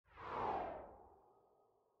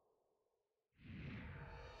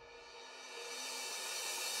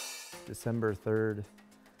December 3rd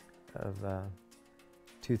of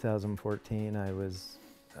 2014, I was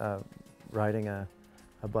riding a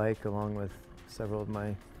bike along with several of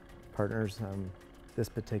my partners. This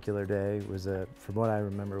particular day was, from what I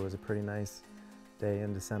remember, was a pretty nice day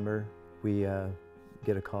in December. We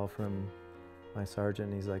get a call from my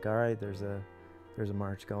sergeant. He's like, "All right, there's a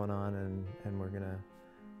march going on, and we're gonna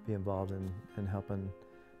be involved in helping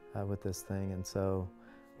with this thing." And so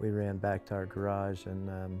we ran back to our garage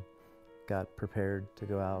and got prepared to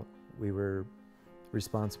go out. We were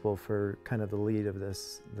responsible for kind of the lead of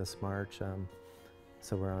this march.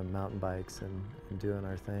 So we're on mountain bikes and doing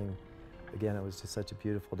our thing. Again, it was just such a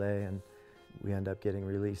beautiful day, and we end up getting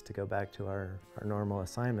released to go back to our normal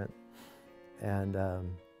assignment. And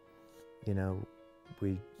you know,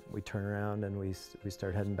 we turn around and we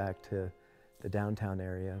start heading back to the downtown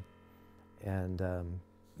area. And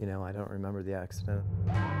you know, I don't remember the accident.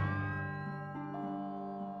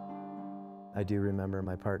 I do remember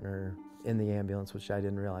my partner in the ambulance, which I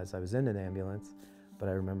didn't realize I was in an ambulance, but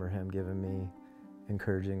I remember him giving me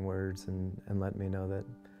encouraging words and letting me know that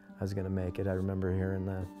I was going to make it. I remember hearing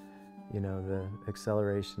the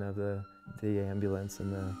acceleration of the ambulance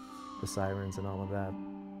and the sirens and all of that.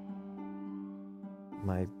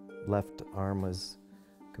 My left arm was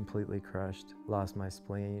completely crushed. Lost my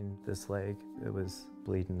spleen. This leg, it was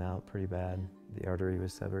bleeding out pretty bad. The artery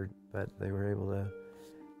was severed, but they were able to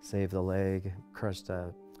save the leg. Crushed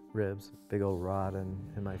ribs, big old rod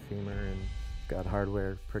in my femur, and got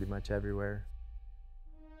hardware pretty much everywhere.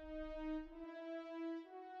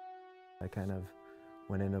 I kind of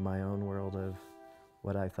went into my own world of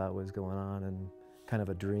what I thought was going on, and kind of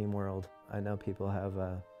a dream world. I know people have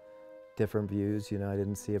different views. You know, I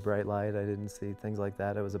didn't see a bright light. I didn't see things like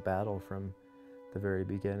that. It was a battle from the very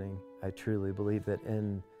beginning. I truly believe that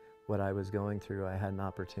in what I was going through, I had an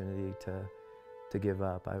opportunity to give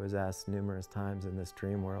up. I was asked numerous times in this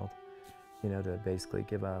dream world, you know, to basically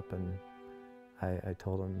give up, and I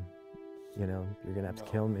told him, you know, "You're gonna have to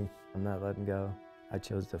kill me. I'm not letting go." I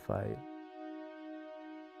chose to fight.